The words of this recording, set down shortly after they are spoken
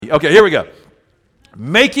eternity. Okay, here we go.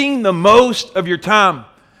 Making the most of your time.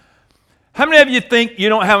 How many of you think you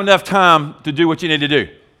don't have enough time to do what you need to do?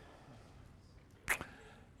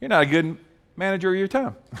 You're not a good manager of your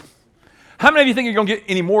time. How many of you think you're going to get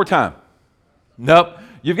any more time? Nope.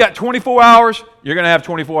 You've got 24 hours, you're going to have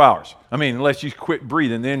 24 hours. I mean, unless you quit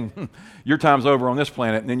breathing, then your time's over on this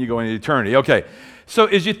planet, and then you go into eternity. Okay, so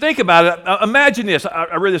as you think about it, imagine this.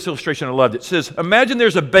 I read this illustration, I loved it. It says, imagine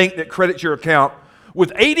there's a bank that credits your account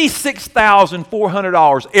with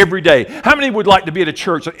 $86,400 every day. How many would like to be at a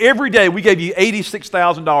church that every day we gave you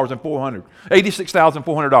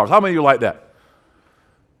 $86,400? How many of you like that?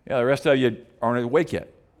 Yeah, the rest of you aren't awake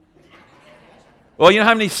yet. Well, you know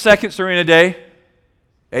how many seconds are in a day?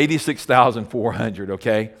 86,400,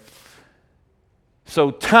 okay?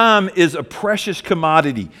 So time is a precious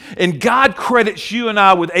commodity. And God credits you and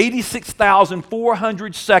I with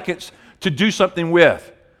 86,400 seconds to do something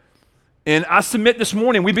with. And I submit this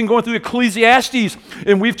morning, we've been going through Ecclesiastes,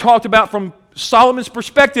 and we've talked about from Solomon's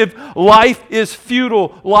perspective, life is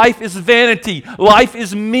futile, life is vanity, life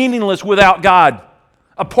is meaningless without God.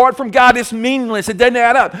 Apart from God, it's meaningless, it doesn't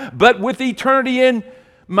add up. But with eternity in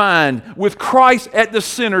mind, with Christ at the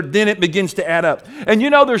center, then it begins to add up. And you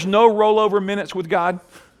know there's no rollover minutes with God?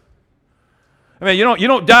 I mean, you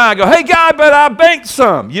don't die and go, hey, God, but I banked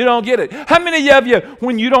some. You don't get it. How many of you,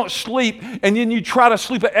 when you don't sleep and then you try to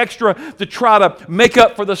sleep an extra to try to make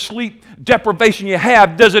up for the sleep deprivation you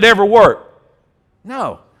have, does it ever work?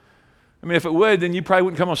 No. I mean, if it would, then you probably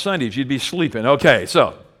wouldn't come on Sundays. You'd be sleeping. Okay,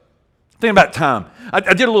 so think about time. I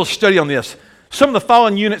did a little study on this. Some of the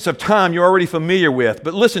following units of time you're already familiar with,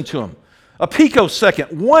 but listen to them. A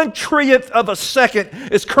picosecond, 1/trillionth of a second,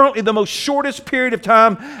 is currently the most shortest period of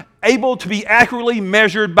time able to be accurately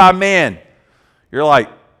measured by man. You're like,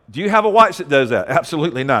 do you have a watch that does that?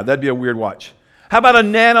 Absolutely not. That'd be a weird watch. How about a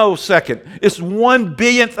nanosecond? It's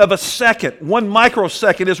 1/billionth of a second. 1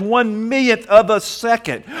 microsecond is 1/millionth of a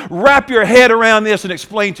second. Wrap your head around this and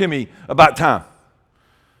explain to me about time.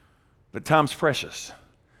 But time's precious,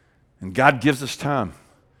 and God gives us time.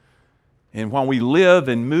 And while we live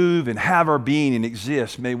and move and have our being and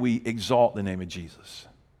exist, may we exalt the name of Jesus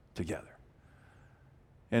together.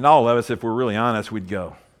 And all of us, if we're really honest, we'd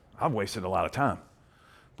go, I've wasted a lot of time.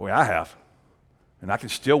 Boy, I have. And I can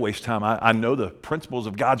still waste time. I know the principles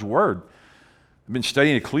of God's Word. I've been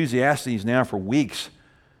studying Ecclesiastes now for weeks.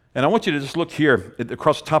 And I want you to just look here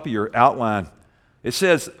across the top of your outline. It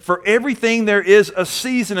says, for everything there is a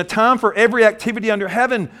season, a time for every activity under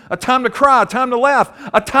heaven, a time to cry, a time to laugh,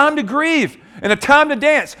 a time to grieve, and a time to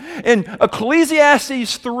dance. And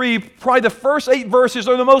Ecclesiastes 3, probably the first 8 verses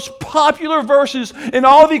are the most popular verses in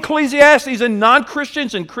all of Ecclesiastes, and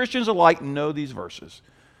non-Christians and Christians alike know these verses.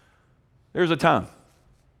 There's a time.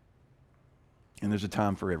 And there's a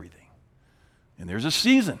time for everything. And there's a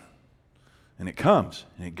season. And it comes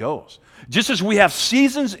and it goes. Just as we have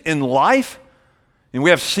seasons in life, and we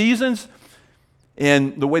have seasons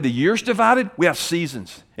in the way the year's divided, we have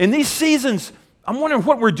seasons. And these seasons, I'm wondering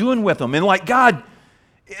what we're doing with them. And like God,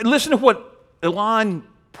 listen to what Elon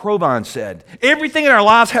Provine said. Everything in our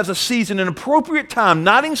lives has a season, an appropriate time,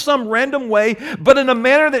 not in some random way, but in a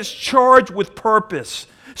manner that's charged with purpose.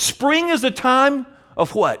 Spring is a time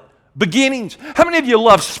of what? Beginnings. How many of you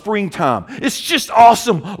love springtime? It's just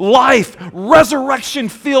awesome. Life, resurrection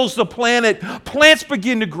fills the planet. Plants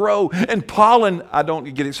begin to grow. And pollen, I don't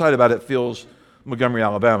get excited about it, fills Montgomery,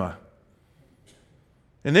 Alabama.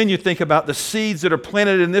 And then you think about the seeds that are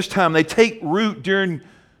planted in this time. They take root during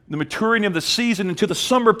the maturing of the season into the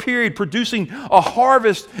summer period, producing a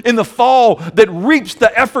harvest in the fall that reaps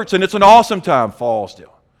the efforts. And it's an awesome time, fall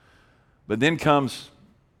still. But then comes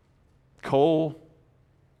cold,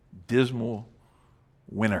 dismal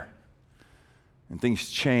winter, and things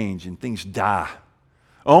change and things die,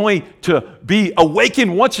 only to be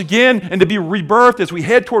awakened once again and to be rebirthed as we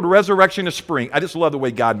head toward resurrection of spring. I just love the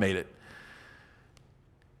way God made it.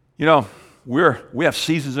 You know, we have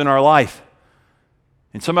seasons in our life,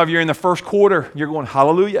 and some of you are in the first quarter, you're going,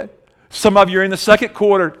 hallelujah. Some of you are in the second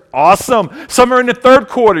quarter, awesome. Some are in the third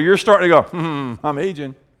quarter, you're starting to go, I'm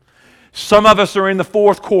aging. Some of us are in the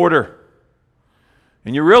fourth quarter,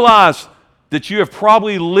 and you realize that you have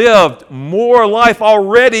probably lived more life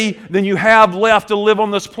already than you have left to live on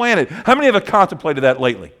this planet. How many have contemplated that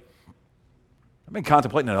lately? I've been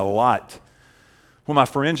contemplating it a lot. When my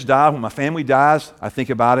friends die, when my family dies, I think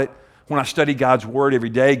about it. When I study God's Word every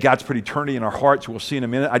day, God's put eternity in our hearts, we'll see in a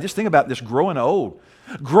minute. I just think about this growing old.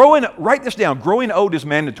 Write this down, growing old is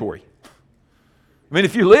mandatory. I mean,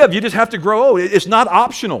 if you live, you just have to grow old. It's not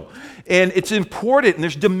optional. And it's important, and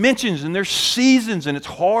there's dimensions, and there's seasons, and it's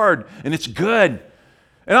hard, and it's good.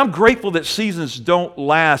 And I'm grateful that seasons don't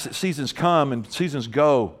last, that seasons come and seasons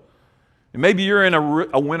go. And maybe you're in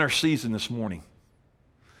a winter season this morning.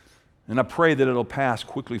 And I pray that it'll pass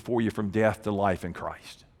quickly for you from death to life in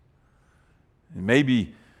Christ. And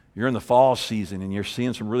maybe you're in the fall season and you're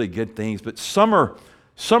seeing some really good things. But summer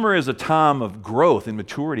is a time of growth and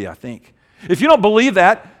maturity, I think. If you don't believe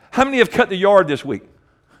that, how many have cut the yard this week?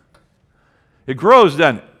 It grows,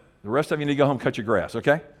 doesn't it? The rest of you need to go home and cut your grass,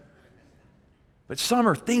 okay? But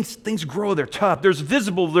summer, things grow, they're tough. There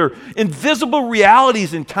are invisible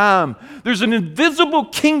realities in time. There's an invisible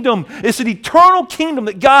kingdom. It's an eternal kingdom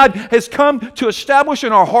that God has come to establish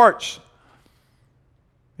in our hearts.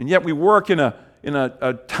 And yet we work in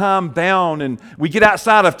a time bound, and we get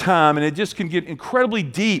outside of time, and it just can get incredibly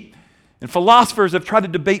deep. And philosophers have tried to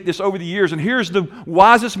debate this over the years. And here's the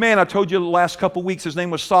wisest man I told you the last couple weeks. His name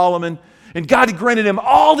was Solomon. And God had granted him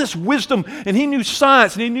all this wisdom, and he knew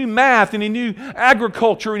science, and he knew math, and he knew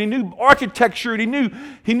agriculture, and he knew architecture, and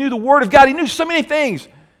he knew the Word of God. He knew so many things.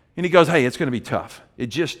 And he goes, hey, it's going to be tough. It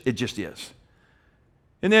just is.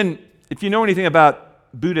 And then, if you know anything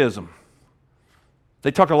about Buddhism,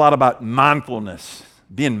 they talk a lot about mindfulness,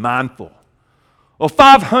 being mindful. Well,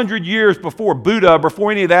 500 years before Buddha,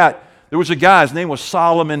 before any of that, there was a guy, his name was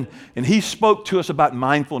Solomon, and he spoke to us about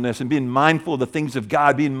mindfulness and being mindful of the things of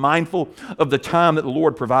God, being mindful of the time that the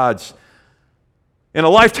Lord provides. In a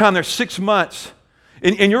lifetime, there's 6 months.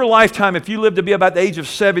 In your lifetime, if you live to be about the age of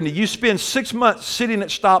 70, you spend 6 months sitting at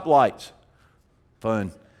stoplights.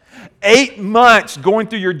 Fun. 8 months going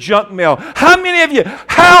through your junk mail. How many of you,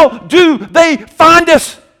 how do they find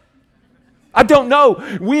us? I don't know.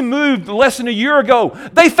 We moved less than a year ago.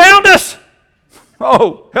 They found us.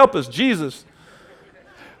 Oh, help us, Jesus.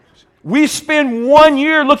 We spend 1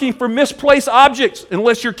 year looking for misplaced objects.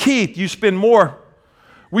 Unless you're Keith, you spend more.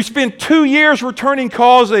 We spend 2 years returning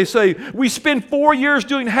calls, they say. We spend 4 years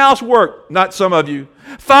doing housework. Not some of you.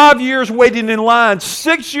 5 years waiting in line.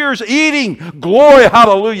 6 years eating. Glory,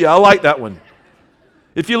 hallelujah. I like that one.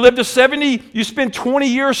 If you live to 70, you spend 20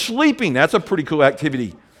 years sleeping. That's a pretty cool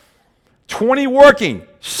activity. 20 working.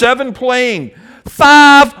 7 playing.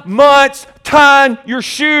 5 months tying your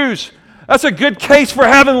shoes. That's a good case for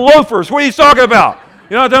having loafers. What are you talking about?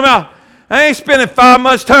 You know what I'm talking about? I ain't spending 5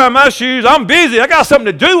 months tying my shoes. I'm busy. I got something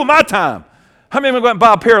to do with my time. How many of them are going to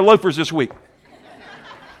buy a pair of loafers this week?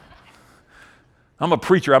 I'm a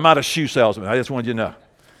preacher. I'm not a shoe salesman. I just wanted you to know.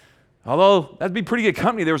 Although, that'd be pretty good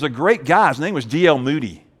company. There was a great guy. His name was D.L.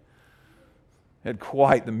 Moody. Had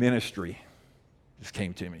quite the ministry. Just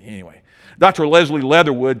came to me. Anyway, Dr. Leslie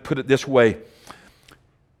Leatherwood put it this way.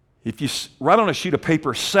 If you write on a sheet of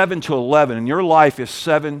paper 7 to 11, and your life is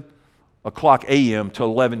 7 o'clock a.m. to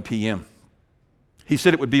 11 p.m., he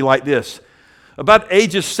said it would be like this. About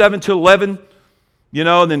ages 7 to 11, you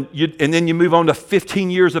know, and then you move on to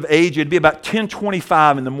 15 years of age, it'd be about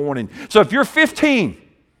 10:25 in the morning. So if you're 15,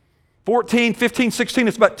 14, 15, 16,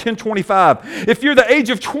 it's about 10:25. If you're the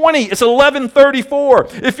age of 20, it's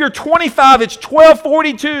 11:34. If you're 25, it's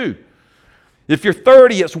 12:42. If you're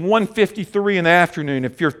 30, it's 1:53 in the afternoon.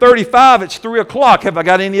 If you're 35, it's 3 o'clock. Have I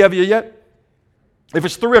got any of you yet? If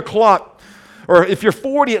it's 3 o'clock, or if you're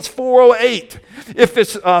 40, it's 4:08.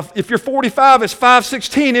 If you're 45, it's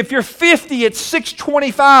 5:16. If you're 50, it's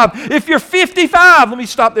 6:25. If you're 55, let me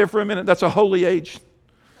stop there for a minute. That's a holy age.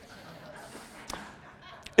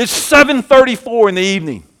 It's 7:34 in the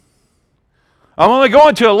evening. I'm only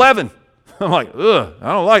going to 11. I'm like, ugh,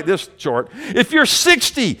 I don't like this chart. If you're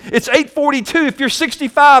 60, it's 8:42. If you're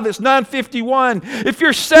 65, it's 9:51. If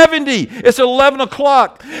you're 70, it's 11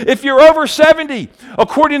 o'clock. If you're over 70,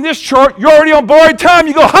 according to this chart, you're already on borrowed time.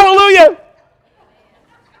 You go, hallelujah.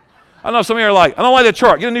 I know some of you are like, I don't like that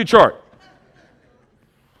chart. Get a new chart.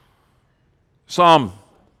 Psalm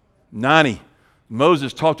 90.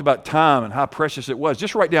 Moses talked about time and how precious it was.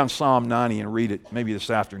 Just write down Psalm 90 and read it maybe this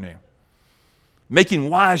afternoon. Making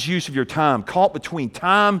wise use of your time, caught between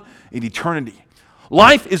time and eternity.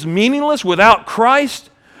 Life is meaningless without Christ,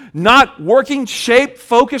 not working, shaped,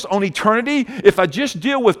 focused on eternity. If I just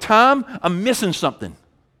deal with time, I'm missing something.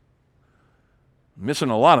 I'm missing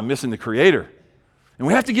a lot. I'm missing the Creator. And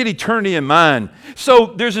we have to get eternity in mind. So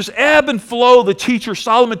there's this ebb and flow, the teacher,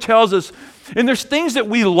 Solomon tells us, and there's things that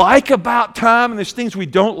we like about time and there's things we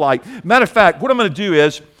don't like. Matter of fact, what I'm going to do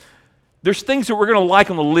is, there's things that we're going to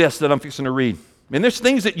like on the list that I'm fixing to read. And there's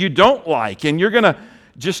things that you don't like, and you're going to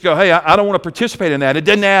just go, hey, I don't want to participate in that. It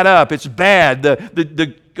doesn't add up. It's bad.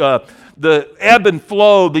 The ebb and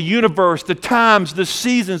flow, the universe, the times, the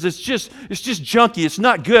seasons, it's just junky. It's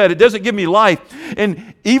not good. It doesn't give me life.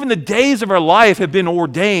 And even the days of our life have been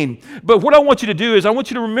ordained. But what I want you to do is I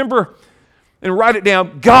want you to remember and write it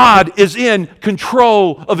down. God is in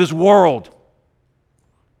control of his world.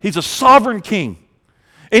 He's a sovereign king,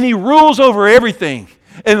 and he rules over everything,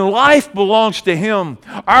 and life belongs to him.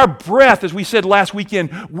 Our breath, as we said last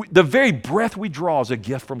weekend, the very breath we draw is a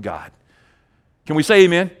gift from God. Can we say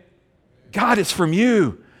amen? God is from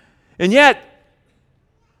you. And yet,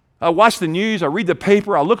 I watch the news, I read the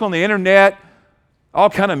paper, I look on the internet, all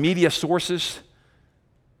kind of media sources,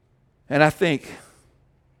 and I think,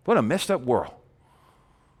 what a messed up world.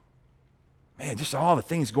 Man, just all the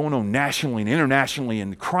things going on nationally and internationally,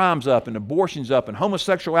 and the crime's up, and abortion's up, and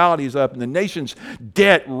homosexuality is up, and the nation's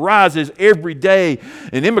debt rises every day,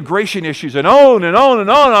 and immigration issues, and on and on and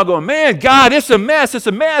on. And I'm going, man, God, it's a mess.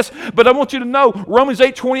 But I want you to know, Romans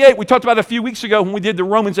 8:28, we talked about it a few weeks ago when we did the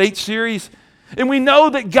Romans 8 series, and we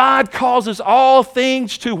know that God causes all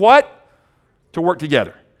things to what? To work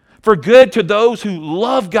together for good to those who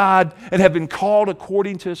love God and have been called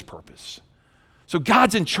according to his purpose. So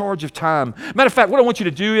God's in charge of time. Matter of fact, what I want you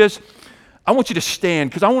to do is, I want you to stand,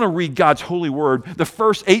 because I want to read God's holy word, the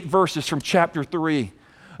first 8 verses from chapter 3.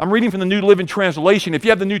 I'm reading from the New Living Translation. If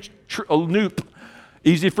you have the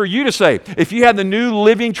easy for you to say. If you have the New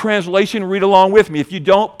Living Translation, read along with me. If you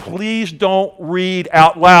don't, please don't read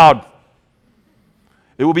out loud.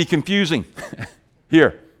 It will be confusing.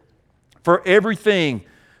 Here. For everything,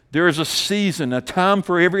 there is a season, a time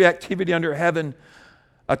for every activity under heaven,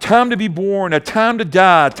 a time to be born, a time to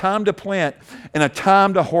die, a time to plant, and a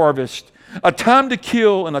time to harvest, a time to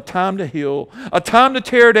kill and a time to heal, a time to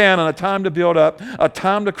tear down and a time to build up, a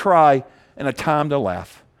time to cry and a time to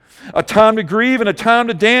laugh, a time to grieve and a time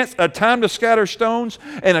to dance, a time to scatter stones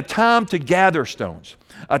and a time to gather stones,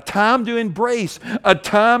 a time to embrace, a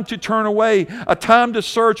time to turn away, a time to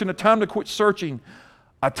search and a time to quit searching,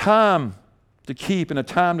 a time to keep and a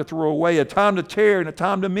time to throw away, a time to tear and a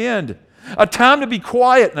time to mend, a time to be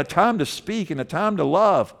quiet and a time to speak and a time to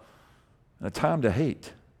love and a time to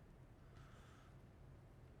hate,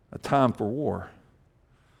 a time for war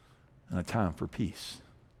and a time for peace.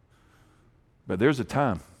 But there's a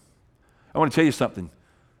time. I want to tell you something.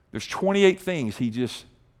 There's 28 things he just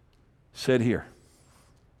said here.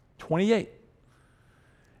 28.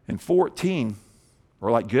 And 14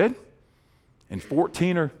 are like good, and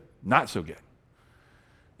 14 are not so good.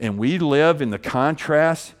 And we live in the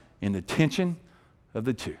contrast, in the tension of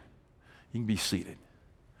the two. You can be seated.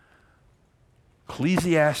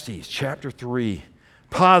 Ecclesiastes chapter 3,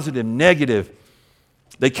 positive, negative,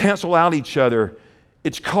 they cancel out each other.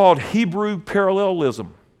 It's called Hebrew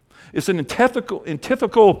parallelism. It's an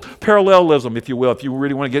antithetical parallelism, if you will, if you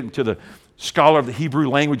really want to get into the scholar of the Hebrew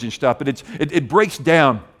language and stuff, but it breaks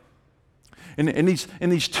down. And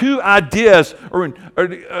these two ideas are in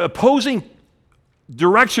opposing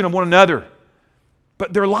direction of one another,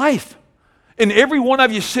 but they're life. And every one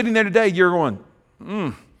of you sitting there today, you're going,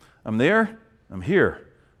 I'm there, I'm here,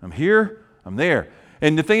 I'm here, I'm there.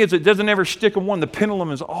 And the thing is, it doesn't ever stick in one. The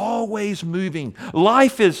pendulum is always moving.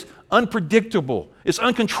 Life is unpredictable. It's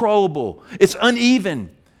uncontrollable. It's uneven.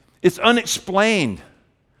 It's unexplained.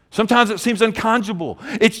 Sometimes it seems unconscionable.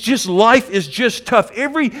 It's just, life is just tough.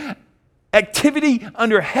 Every activity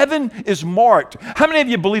under heaven is marked. How many of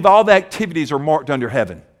you believe all the activities are marked under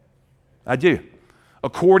heaven? I do.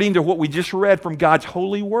 According to what we just read from God's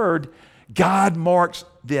holy word, God marks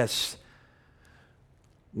this.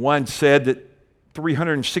 One said that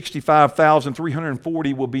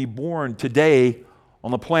 365,340 will be born today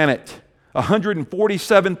on the planet.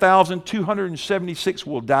 147,276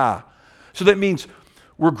 will die. So that means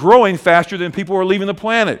we're growing faster than people are leaving the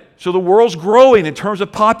planet. So the world's growing in terms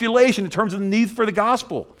of population, in terms of the need for the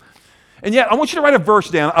gospel. And yet, I want you to write a verse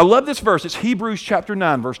down. I love this verse. It's Hebrews chapter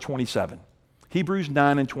 9, verse 27. Hebrews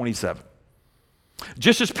 9 and 27.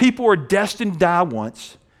 Just as people are destined to die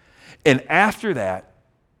once, and after that,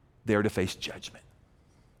 they're to face judgment.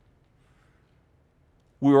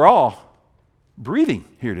 We are all breathing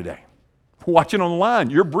here today. Watching on the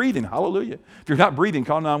line, you're breathing. Hallelujah. If you're not breathing,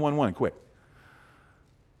 call 911 quick.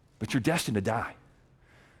 But you're destined to die.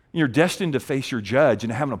 You're destined to face your judge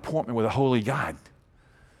and have an appointment with a holy God.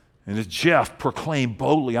 And as Jeff proclaimed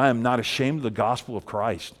boldly, I am not ashamed of the gospel of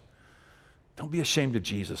Christ. Don't be ashamed of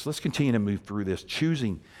Jesus. Let's continue to move through this,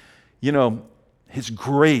 choosing, His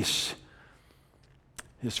grace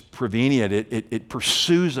is prevenient. It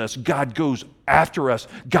pursues us. God goes after us.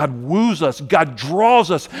 God woos us. God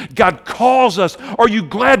draws us. God calls us. Are you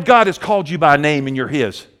glad God has called you by name and you're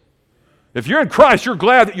His? If you're in Christ, you're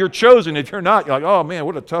glad that you're chosen. If you're not, you're like, oh man,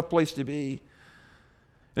 what a tough place to be.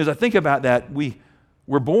 As I think about that,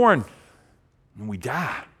 we're born and we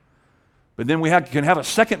die. But then we can have a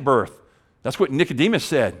second birth. That's what Nicodemus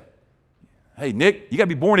said. Hey, Nick, you got to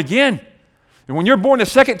be born again. And when you're born the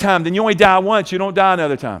second time, then you only die once. You don't die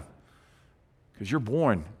another time. Because you're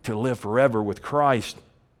born to live forever with Christ.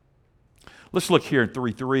 Let's look here in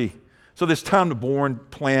 3:3. So there's time to born,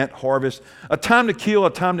 plant, harvest, a time to kill,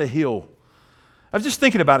 a time to heal. I was just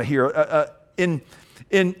thinking about it here. In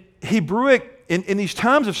Hebrewic, in these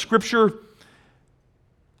times of Scripture,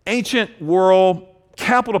 ancient world,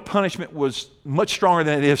 capital punishment was much stronger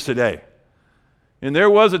than it is today. And there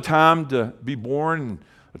was a time to be born and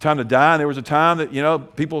a time to die, and there was a time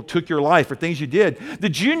that, people took your life for things you did.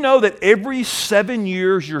 Did you know that every 7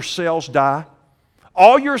 years your cells die?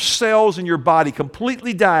 All your cells in your body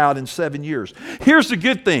completely die out in 7 years. Here's the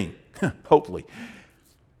good thing, hopefully.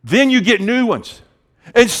 Then you get new ones.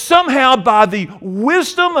 And somehow by the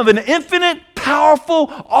wisdom of an infinite, powerful,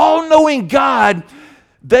 all-knowing God,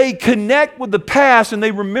 they connect with the past and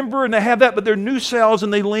they remember and they have that, but they're new cells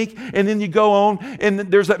and they link, and then you go on and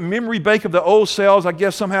there's that memory bank of the old cells, I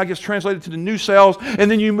guess somehow gets translated to the new cells,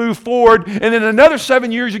 and then you move forward, and then another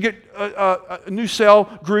 7 years you get a new cell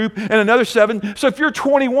group, and another 7. So if you're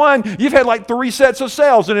 21, you've had like 3 sets of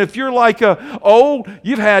cells, and if you're like old,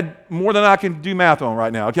 you've had more than I can do math on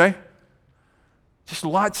right now, okay? Just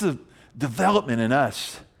lots of development in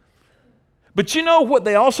us. But you know what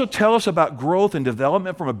they also tell us about growth and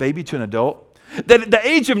development from a baby to an adult? That at the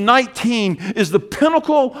age of 19 is the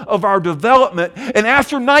pinnacle of our development, and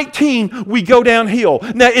after 19, we go downhill.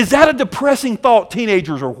 Now, is that a depressing thought,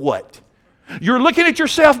 teenagers, or what? You're looking at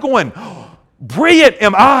yourself going, brilliant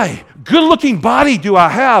am I, good-looking body do I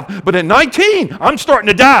have, but at 19, I'm starting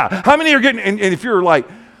to die. How many are getting, and if you're like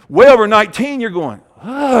way over 19, you're going,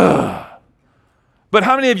 ugh. But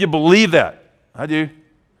how many of you believe that? I do.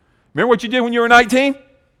 Remember what you did when you were 19?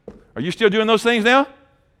 Are you still doing those things now?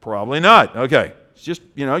 Probably not. Okay. It's just,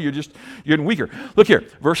 you're getting weaker. Look here,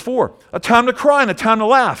 verse 4. A time to cry and a time to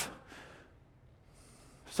laugh.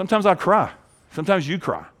 Sometimes I cry. Sometimes you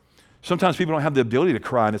cry. Sometimes people don't have the ability to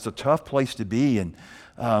cry, and it's a tough place to be. And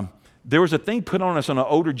there was a thing put on us on an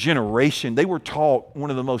older generation. They were taught one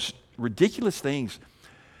of the most ridiculous things.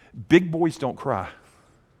 Big boys don't cry.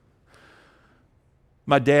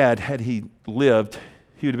 My dad, had he lived,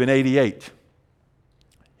 he would have been 88.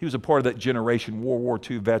 He was a part of that generation, World War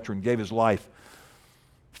II veteran, gave his life,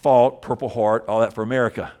 fought, Purple Heart, all that for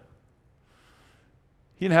America.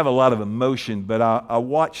 He didn't have a lot of emotion, but I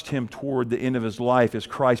watched him toward the end of his life as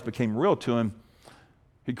Christ became real to him.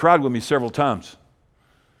 He cried with me several times.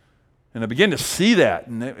 And I began to see that,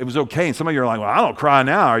 and it was okay. And some of you are like, well, I don't cry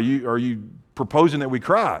now. Are you proposing that we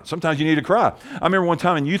cry? Sometimes you need to cry. I remember one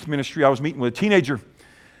time in youth ministry, I was meeting with a teenager.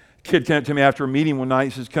 Kid came up to me after a meeting one night.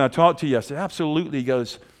 He says, can I talk to you? I said, absolutely. He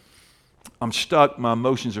goes, I'm stuck. My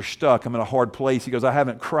emotions are stuck. I'm in a hard place. He goes, I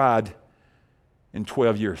haven't cried in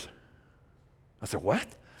 12 years. I said, what?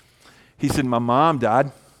 He said, my mom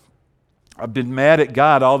died. I've been mad at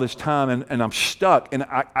God all this time, and I'm stuck, and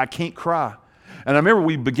I can't cry. And I remember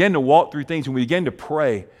we began to walk through things, and we began to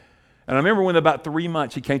pray. And I remember when about 3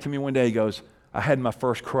 months, he came to me one day. He goes, I had my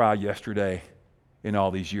first cry yesterday in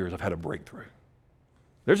all these years. I've had a breakthrough.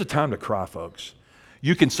 There's a time to cry, folks.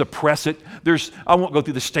 You can suppress it. I won't go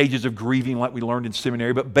through the stages of grieving like we learned in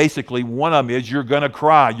seminary, but basically one of them is you're going to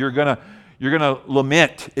cry. You're going to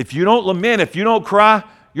lament. If you don't lament, if you don't cry,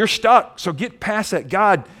 you're stuck. So get past that.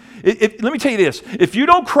 God, let me tell you this. If you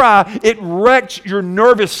don't cry, it wrecks your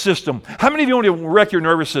nervous system. How many of you want to wreck your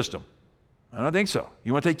nervous system? I don't think so.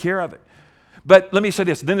 You want to take care of it. But let me say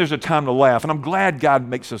this, then there's a time to laugh. And I'm glad God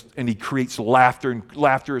makes us, and He creates laughter, and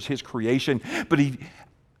laughter is His creation. But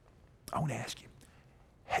I want to ask you,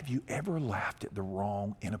 have you ever laughed at the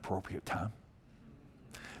wrong, inappropriate time?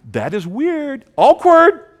 That is weird.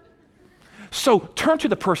 Awkward. So turn to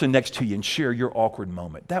the person next to you and share your awkward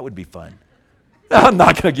moment. That would be fun. I'm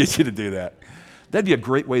not going to get you to do that. That'd be a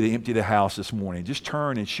great way to empty the house this morning. Just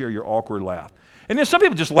turn and share your awkward laugh. And then some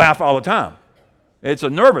people just laugh all the time. It's a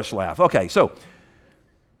nervous laugh. Okay, so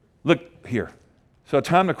look here. So a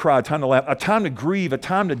time to cry, a time to laugh, a time to grieve, a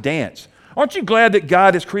time to dance. Aren't you glad that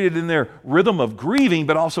God has created in their rhythm of grieving,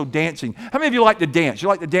 but also dancing? How many of you like to dance? You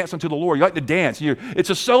like to dance unto the Lord. You like to dance. It's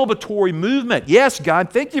a celebratory movement. Yes,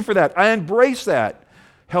 God, thank you for that. I embrace that.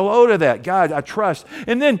 Hello to that. God, I trust.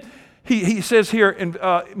 And then he says here, in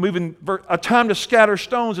a time to scatter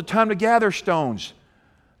stones, a time to gather stones.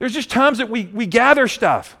 There's just times that we gather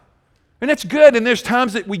stuff, and that's good. And there's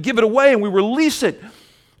times that we give it away and we release it,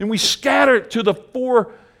 and we scatter it to the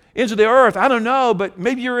four ends of the earth. I don't know, but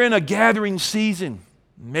maybe you're in a gathering season.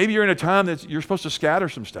 Maybe you're in a time that you're supposed to scatter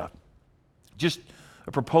some stuff. Just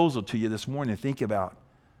a proposal to you this morning to think about.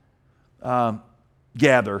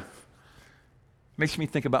 Gather. Makes me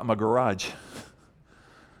think about my garage.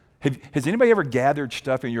 Has anybody ever gathered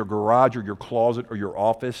stuff in your garage or your closet or your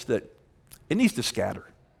office that it needs to scatter?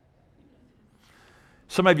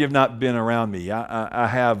 Some of you have not been around me. I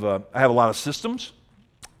have a lot of systems.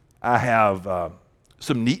 I have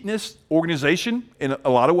some neatness, organization in a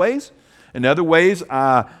lot of ways. In other ways,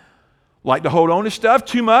 I like to hold on to stuff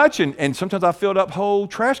too much, and sometimes I filled up whole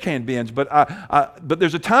trash can bins. But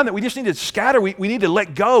there's a time that we just need to scatter. We need to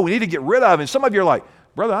let go. We need to get rid of. And some of you are like,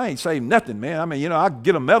 brother, I ain't saying nothing, man. I mean, I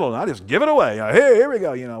get a medal and I just give it away. Here we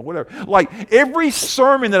go, whatever. Like every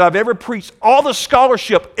sermon that I've ever preached, all the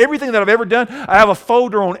scholarship, everything that I've ever done, I have a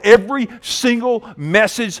folder on every single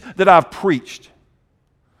message that I've preached.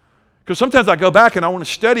 Because sometimes I go back and I want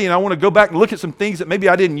to study and I want to go back and look at some things that maybe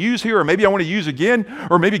I didn't use here, or maybe I want to use again,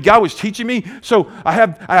 or maybe God was teaching me. So I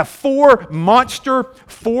have 4 monster,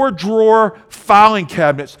 4-drawer filing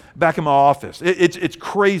cabinets back in my office. It's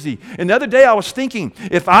crazy. And the other day I was thinking,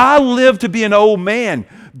 if I live to be an old man,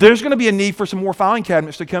 there's going to be a need for some more filing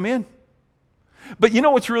cabinets to come in. But you know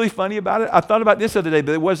what's really funny about it? I thought about this the other day,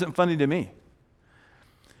 but it wasn't funny to me.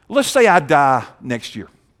 Let's say I die next year.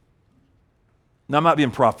 Now, I'm not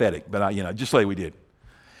being prophetic, but just like we did.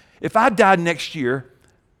 If I died next year,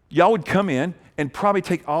 y'all would come in and probably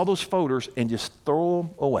take all those folders and just throw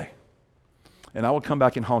them away. And I will come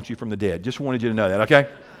back and haunt you from the dead. Just wanted you to know that, okay?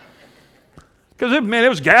 Because, it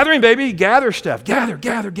was gathering, baby. Gather stuff.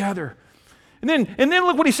 Gather. And then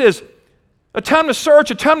look what he says. A time to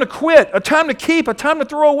search, a time to quit, a time to keep, a time to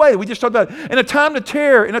throw away. We just talked about it. And a time to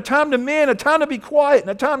tear, and a time to mend, a time to be quiet, and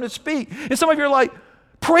a time to speak. And some of you are like,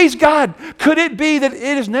 praise God. Could it be that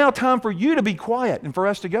it is now time for you to be quiet and for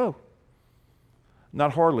us to go?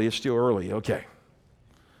 Not hardly. It's still early. Okay.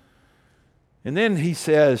 And then he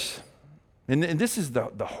says, and this is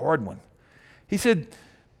the hard one. He said,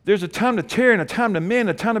 there's a time to tear and a time to mend,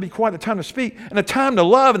 a time to be quiet, a time to speak, and a time to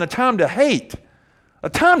love and a time to hate. A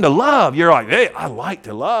time to love. You're like, hey, I like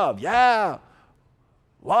to love. Yeah.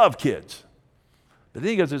 Love kids. But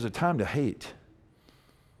then he goes, there's a time to hate.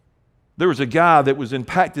 There was a guy that was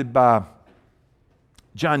impacted by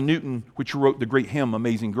John Newton, which wrote the great hymn,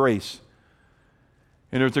 Amazing Grace.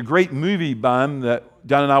 And there's a great movie by him that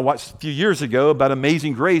Don and I watched a few years ago about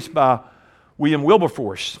Amazing Grace by William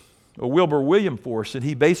Wilberforce, or Wilbur Williamforce. And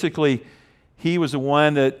he was the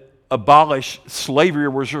one that abolished slavery,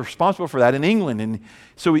 or was responsible for that in England. And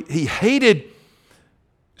so he hated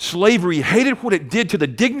slavery. He hated what it did to the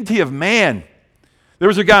dignity of man. There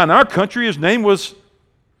was a guy in our country, his name was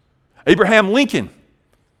Abraham Lincoln.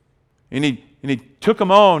 And he took him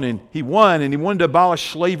on, and he won, and he wanted to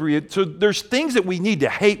abolish slavery. So there's things that we need to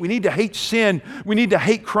hate. We need to hate sin. We need to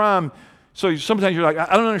hate crime. So sometimes you're like,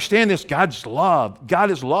 I don't understand this. God's love. God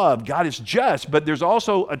is love. God is just. But there's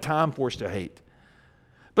also a time for us to hate.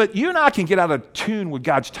 But you and I can get out of tune with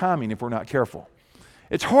God's timing if we're not careful.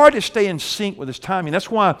 It's hard to stay in sync with His timing. That's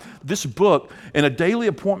why this book and a daily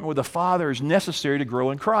appointment with the Father is necessary to grow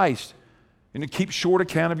in Christ and to keep short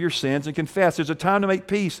account of your sins and confess. There's a time to make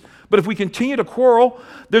peace. But if we continue to quarrel,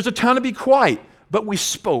 there's a time to be quiet, but we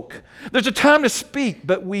spoke. There's a time to speak,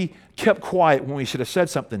 but we kept quiet when we should have said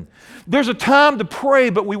something. There's a time to pray,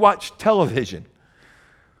 but we watched television.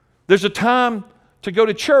 There's a time to go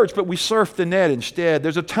to church, but we surf the net instead.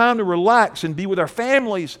 There's a time to relax and be with our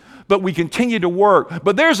families, but we continue to work.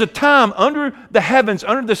 But there's a time under the heavens,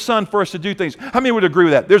 under the sun, for us to do things. How many would agree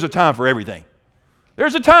with that? There's a time for everything.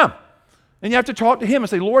 There's a time. And you have to talk to Him and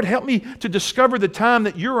say, Lord, help me to discover the time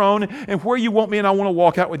that you're on and where you want me, and I want to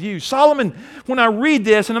walk out with you. Solomon, when I read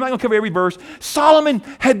this, and I'm not going to cover every verse, Solomon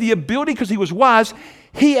had the ability, because he was wise,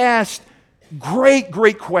 he asked great,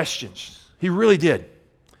 great questions. He really did.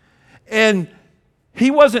 And he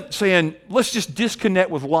wasn't saying, let's just disconnect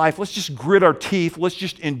with life, let's just grit our teeth, let's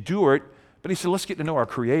just endure it. But he said, let's get to know our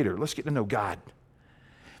Creator, let's get to know God.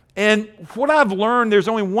 And what I've learned, there's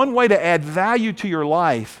only one way to add value to your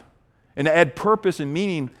life and to add purpose and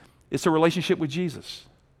meaning. It's a relationship with Jesus.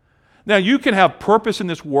 Now, you can have purpose in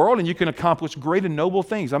this world and you can accomplish great and noble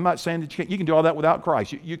things. I'm not saying that you can do all that without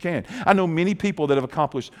Christ. You can. I know many people that have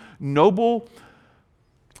accomplished noble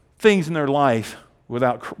things in their life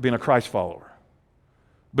without being a Christ follower.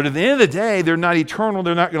 But at the end of the day, they're not eternal,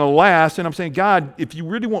 they're not going to last. And I'm saying, God, if you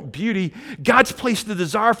really want beauty, God's placed the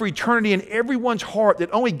desire for eternity in everyone's heart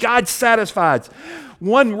that only God satisfies.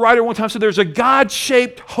 One writer one time said, there's a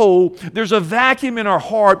God-shaped hole, there's a vacuum in our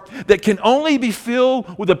heart that can only be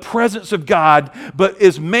filled with the presence of God, but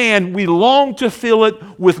as man, we long to fill it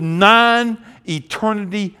with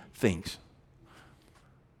non-eternity things.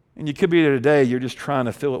 And you could be there today, you're just trying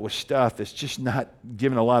to fill it with stuff that's just not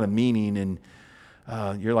giving a lot of meaning. And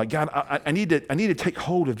You're like, God, I need to take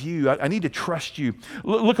hold of you. I need to trust you.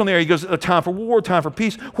 Look on there. He goes, a time for war, time for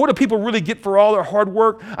peace. What do people really get for all their hard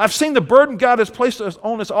work? I've seen the burden God has placed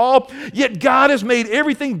on us all, yet God has made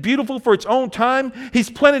everything beautiful for its own time. He's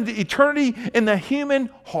planted eternity in the human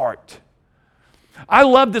heart. I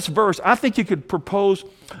love this verse. I think you could propose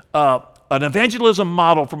an evangelism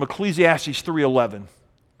model from Ecclesiastes 3:11.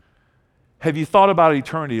 Have you thought about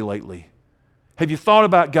eternity lately? Have you thought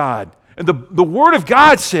about God? And the Word of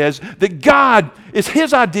God says that God is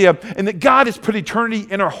His idea and that God has put eternity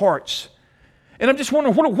in our hearts. And I'm just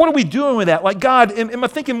wondering, what are we doing with that? Like, God, am I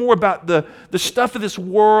thinking more about the stuff of this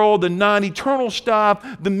world, the non-eternal stuff,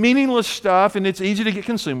 the meaningless stuff, and it's easy to get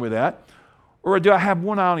consumed with that? Or do I have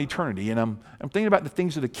one eye on eternity, and I'm thinking about the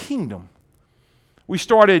things of the kingdom? We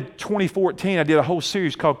started 2014. I did a whole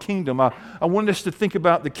series called Kingdom. I wanted us to think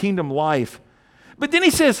about the kingdom life. But then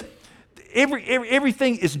he says,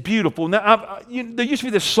 everything is beautiful. Now, there used to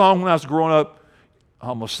be this song when I was growing up. I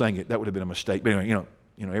almost sang it. That would have been a mistake. But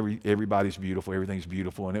anyway, everybody's beautiful. Everything's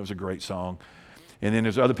beautiful, and it was a great song. And then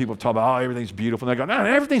there's other people talk about, everything's beautiful. And they go, no,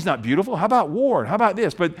 everything's not beautiful. How about war? How about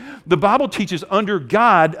this? But the Bible teaches under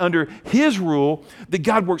God, under His rule, that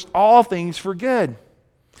God works all things for good.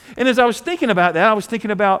 And as I was thinking about that, I was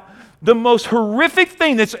thinking about the most horrific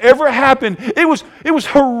thing that's ever happened. It was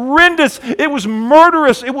horrendous. It was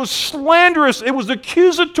murderous. It was slanderous. It was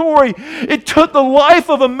accusatory. It took the life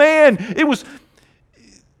of a man. It was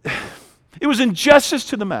injustice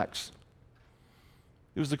to the max.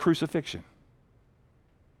 It was the crucifixion.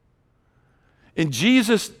 And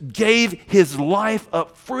Jesus gave His life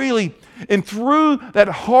up freely. And through that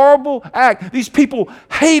horrible act, these people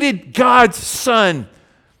hated God's Son.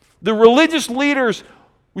 The religious leaders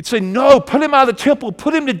would say, no, put Him out of the temple,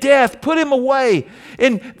 put Him to death, put Him away.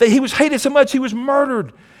 And He was hated so much, He was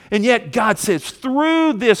murdered. And yet God says,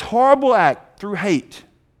 through this horrible act, through hate,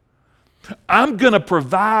 I'm going to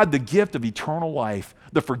provide the gift of eternal life,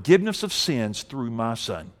 the forgiveness of sins through my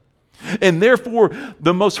Son. And therefore,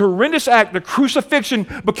 the most horrendous act, the crucifixion,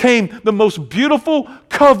 became the most beautiful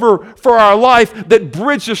cover for our life that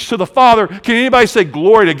bridged us to the Father. Can anybody say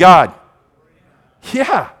glory to God?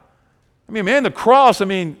 Yeah. I mean, man, the cross,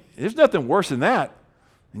 there's nothing worse than that.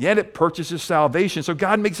 And yet it purchases salvation. So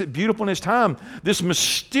God makes it beautiful in His time. This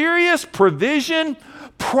mysterious provision,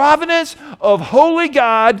 providence of holy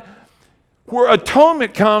God, where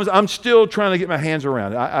atonement comes, I'm still trying to get my hands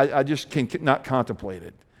around it. I just cannot contemplate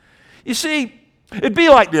it. You see, it'd be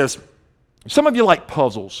like this. Some of you like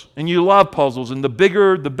puzzles, and you love puzzles, and the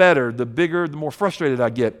bigger, the better. The bigger, the more frustrated I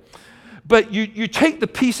get. But you take the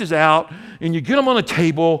pieces out, and you get them on a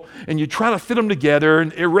table, and you try to fit them together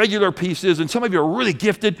in irregular pieces, and some of you are really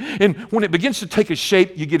gifted, and when it begins to take a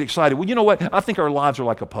shape, you get excited. Well, you know what? I think our lives are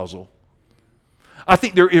like a puzzle. I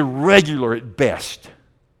think they're irregular at best.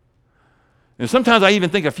 And sometimes I even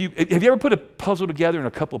think have you ever put a puzzle together and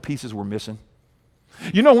a couple of pieces were missing?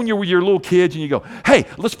 You know when you're with your little kids and you go, hey,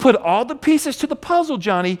 let's put all the pieces to the puzzle,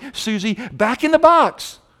 Johnny, Susie, back in the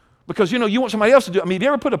box. Because, you want somebody else to do it. Have you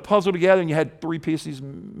ever put a puzzle together and you had three pieces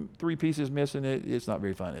missing? It's not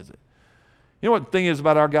very fun, is it? You know what the thing is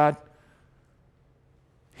about our God?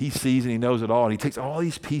 He sees and He knows it all. And He takes all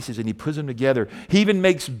these pieces and He puts them together. He even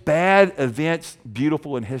makes bad events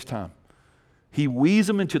beautiful in His time. He weaves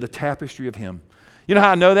them into the tapestry of Him. You know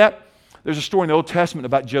how I know that? There's a story in the Old Testament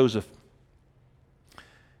about Joseph.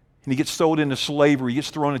 And he gets sold into slavery. He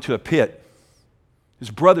gets thrown into a pit.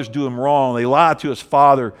 His brothers do him wrong. They lie to his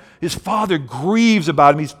father. His father grieves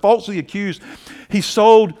about him. He's falsely accused. He's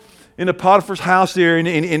sold into Potiphar's house there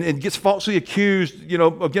and gets falsely accused,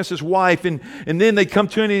 against his wife. And then they come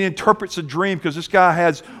to him and he interprets a dream because this guy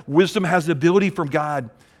has wisdom, has the ability from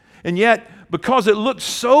God. And yet, because it looked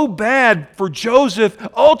so bad for Joseph,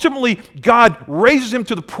 ultimately God raises him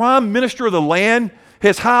to the prime minister of the land,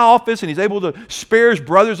 his high office, and he's able to spare his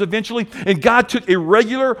brothers eventually. And God took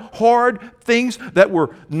irregular, hard things that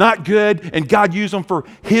were not good, and God used them for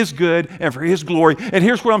His good and for His glory. And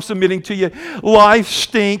here's what I'm submitting to you. Life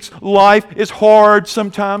stinks. Life is hard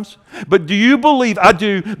sometimes. But do you believe, I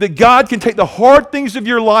do, that God can take the hard things of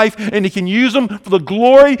your life and He can use them for the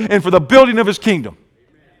glory and for the building of His kingdom?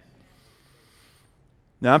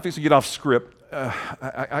 Now, I'm fixing to get off script.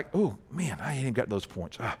 I ain't even got those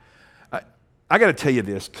points. I got to tell you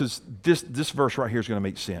this, because this verse right here is going to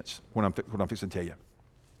make sense when I'm fixing to tell you.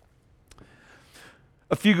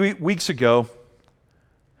 A few weeks ago,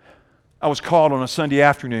 I was called on a Sunday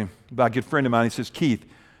afternoon by a good friend of mine. He says, Keith,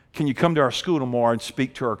 can you come to our school tomorrow and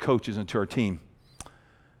speak to our coaches and to our team?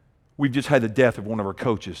 We've just had the death of one of our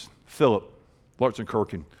coaches, Philip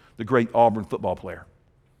Larson-Kirkin, the great Auburn football player.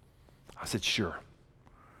 I said, sure.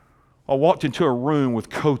 I walked into a room with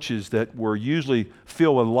coaches that were usually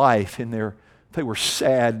filled with life, and they were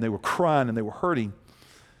sad, and they were crying, and they were hurting.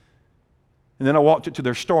 And then I walked into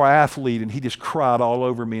their star athlete, and he just cried all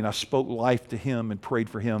over me, and I spoke life to him and prayed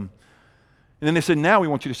for him. And then they said, now we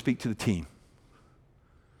want you to speak to the team.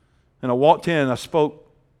 And I walked in, and I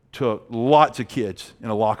spoke to lots of kids in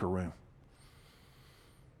a locker room.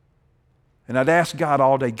 And I'd ask God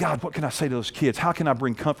all day, God, what can I say to those kids? How can I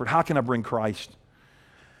bring comfort? How can I bring Christ?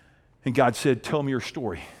 And God said, tell me your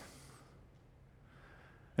story.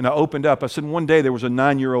 And I opened up. I said, one day there was a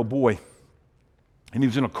 9-year-old boy, and he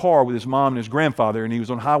was in a car with his mom and his grandfather, and he was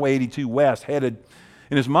on Highway 82 West headed.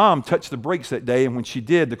 And his mom touched the brakes that day, and when she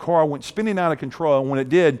did, the car went spinning out of control. And when it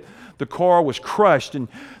did, the car was crushed, and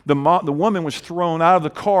the woman was thrown out of the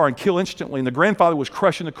car and killed instantly. And the grandfather was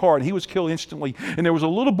crushed in the car, and he was killed instantly. And there was a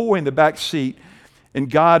little boy in the back seat, and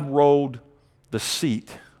God rolled the seat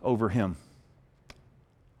over him.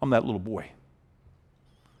 I'm that little boy.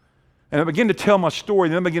 And I began to tell my story,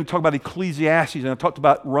 and then I began to talk about Ecclesiastes, and I talked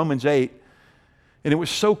about Romans 8. And it was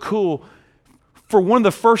so cool. For one of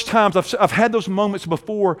the first times, I've had those moments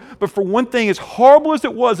before, but for one thing, as horrible as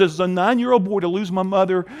it was as a 9-year-old boy to lose my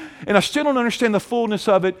mother, and I still don't understand the fullness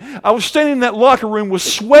of it, I was standing in that locker room with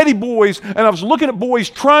sweaty boys, and I was looking at boys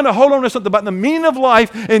trying to hold on to something about the meaning of life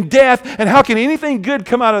and death, and how can anything good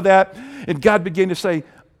come out of that? And God began to say,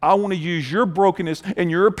 I want to use your brokenness and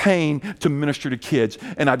your pain to minister to kids.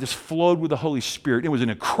 And I just flowed with the Holy Spirit. It was an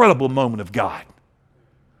incredible moment of God.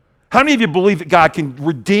 How many of you believe that God can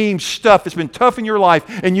redeem stuff that's been tough in your life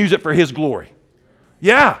and use it for His glory?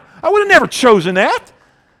 Yeah, I would have never chosen that.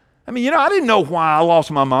 I mean, I didn't know why I lost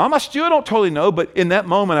my mom. I still don't totally know, but in that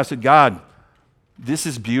moment I said, God, this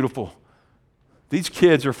is beautiful. These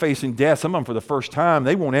kids are facing death, some of them for the first time.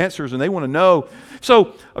 They want answers and they want to know.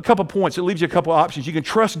 So a couple points. It leaves you a couple options. You can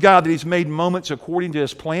trust God that He's made moments according to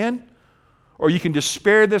His plan, or you can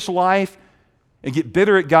despair this life and get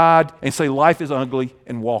bitter at God and say life is ugly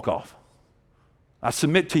and walk off. I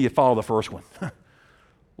submit to you, follow the first one.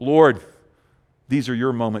 Lord, these are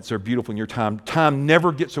your moments. They're beautiful in your time. Time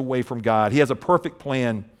never gets away from God. He has a perfect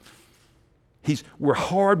plan. We're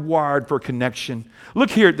hardwired for connection.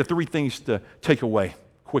 Look here at the 3 things to take away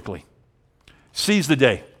quickly. Seize the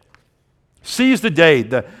day. Seize the day,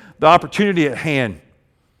 the opportunity at hand.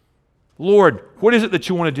 Lord, what is it that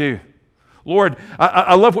you want to do? Lord,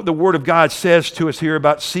 I love what the Word of God says to us here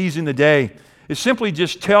about seizing the day. It simply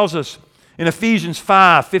just tells us in Ephesians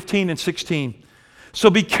 5:15 and 16. So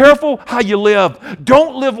be careful how you live.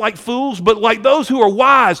 Don't live like fools, but like those who are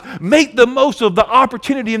wise. Make the most of the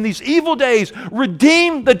opportunity in these evil days.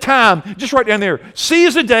 Redeem the time. Just right down there.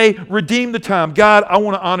 Seize the day, redeem the time. God, I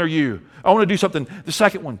want to honor you. I want to do something. The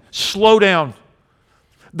second one, slow down.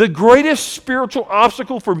 The greatest spiritual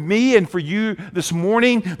obstacle for me and for you this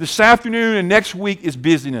morning, this afternoon, and next week is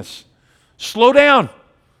busyness. Slow down.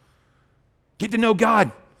 Get to know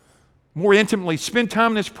God more intimately. Spend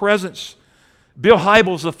time in His presence. Bill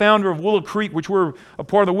Hybels, the founder of Willow Creek, which we're a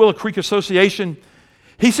part of the Willow Creek Association,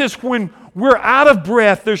 he says when we're out of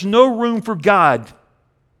breath, there's no room for God.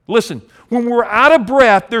 Listen, when we're out of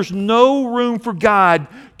breath, there's no room for God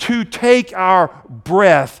to take our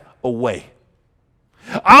breath away.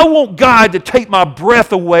 I want God to take my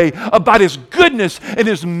breath away about His goodness and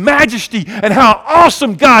His majesty and how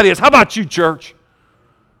awesome God is. How about you, church?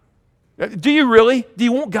 Do you really? Do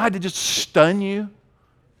you want God to just stun you?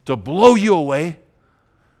 To blow you away?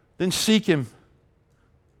 Then seek Him.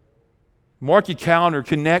 Mark your calendar,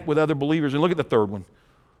 connect with other believers, and look at the third one.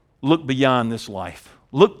 Look beyond this life.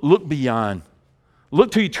 Look beyond.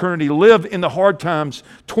 Look to eternity. Live in the hard times,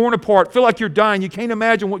 torn apart, feel like you're dying. You can't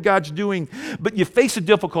imagine what God's doing, but you face the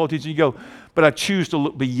difficulties and you go, but I choose to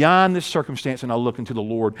look beyond this circumstance and I look into the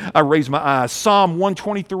Lord. I raise my eyes. Psalm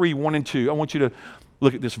 123, 1 and 2. I want you to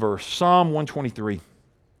look at this verse. Psalm 123.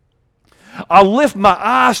 I lift my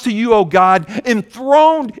eyes to you, O God,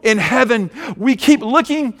 enthroned in heaven. We keep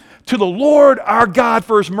looking to the Lord our God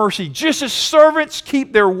for His mercy. Just as servants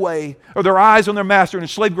keep their way, or their eyes on their master, and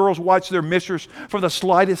slave girls watch their mistress for the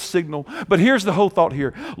slightest signal. But here's the whole thought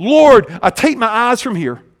here. Lord, I take my eyes from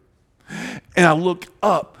here, and I look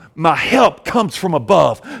up. My help comes from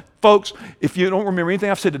above. Folks, if you don't remember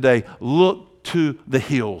anything I've said today, look to the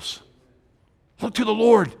hills. Look to the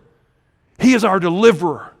Lord. He is our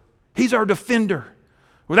deliverer. He's our defender.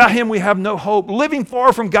 Without Him, we have no hope. Living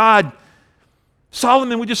far from God.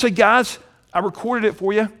 Solomon would just say, guys, I recorded it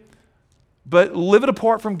for you, but live it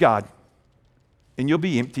apart from God, and you'll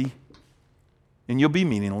be empty, and you'll be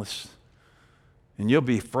meaningless, and you'll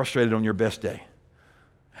be frustrated on your best day.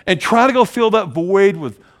 And try to go fill that void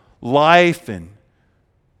with life and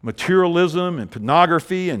materialism and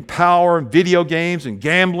pornography and power and video games and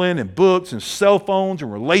gambling and books and cell phones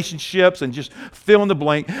and relationships and just fill in the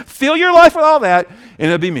blank. Fill your life with all that and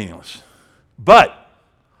it'll be meaningless. But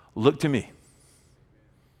look to me.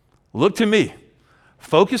 Look to me.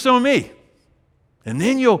 Focus on me. And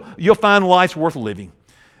then you'll find life's worth living.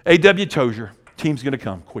 A.W. Tozier, team's going to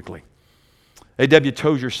come quickly. A.W.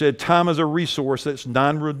 Tozier said, time is a resource that's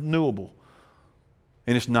non-renewable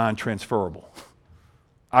and it's non-transferable.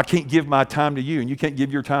 I can't give my time to you and you can't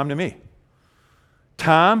give your time to me.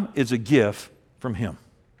 Time is a gift from Him.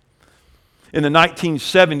 In the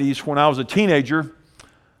 1970s, when I was a teenager,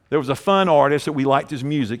 there was a fun artist that we liked his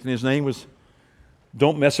music, and his name was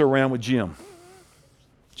Don't Mess Around with Jim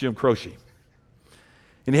Croce.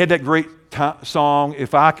 And he had that great song,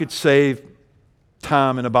 If I Could Save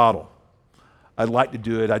Time in a Bottle, I'd like to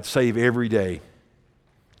do it. I'd save every day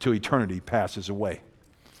till eternity passes away.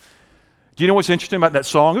 Do you know what's interesting about that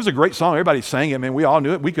song? It was a great song. Everybody sang it. Man, we all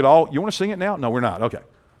knew it. You want to sing it now? No, we're not. Okay.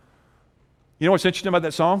 You know what's interesting about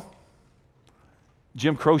that song?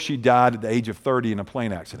 Jim Croce died at the age of 30 in a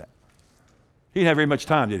plane accident. He didn't have very much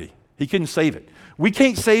time, did he? He couldn't save it. We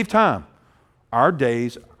can't save time. Our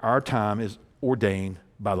days, our time is ordained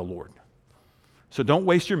by the Lord. So don't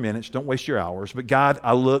waste your minutes, don't waste your hours. But God,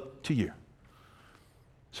 I look to you.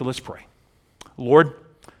 So let's pray. Lord,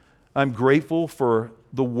 I'm grateful for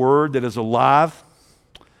the word that is alive.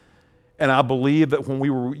 And I believe that when we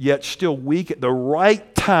were yet still weak, at the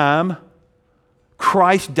right time,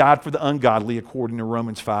 Christ died for the ungodly, according to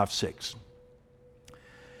Romans 5:6.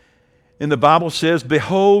 And the Bible says,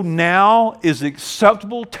 behold, now is the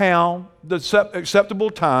acceptable time.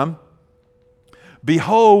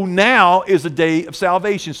 Behold, now is the day of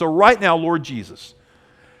salvation. So right now, Lord Jesus,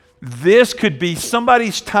 this could be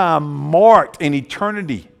somebody's time marked in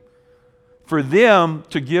eternity for them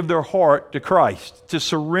to give their heart to Christ, to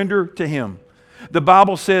surrender to Him. The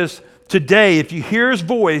Bible says, today, if you hear His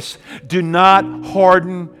voice, do not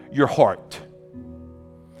harden your heart.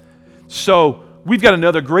 So, we've got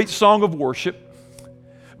another great song of worship,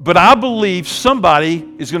 but I believe somebody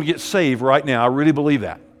is going to get saved right now. I really believe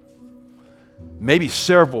that. Maybe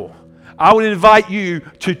several. I would invite you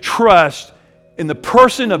to trust in the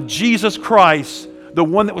person of Jesus Christ, the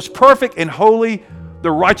one that was perfect and holy, the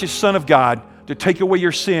righteous Son of God, to take away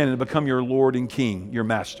your sin and become your Lord and King, your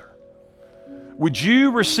Master. Would you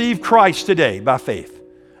receive Christ today by faith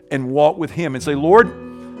and walk with Him and say, Lord,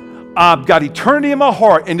 I've got eternity in my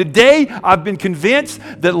heart, and today I've been convinced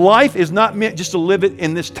that life is not meant just to live it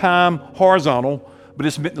in this time horizontal, but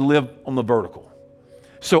it's meant to live on the vertical.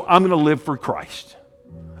 So I'm going to live for Christ.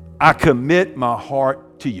 I commit my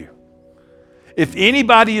heart to you. If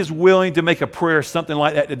anybody is willing to make a prayer, something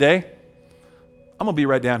like that today, I'm going to be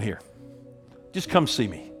right down here. Just come see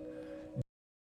me.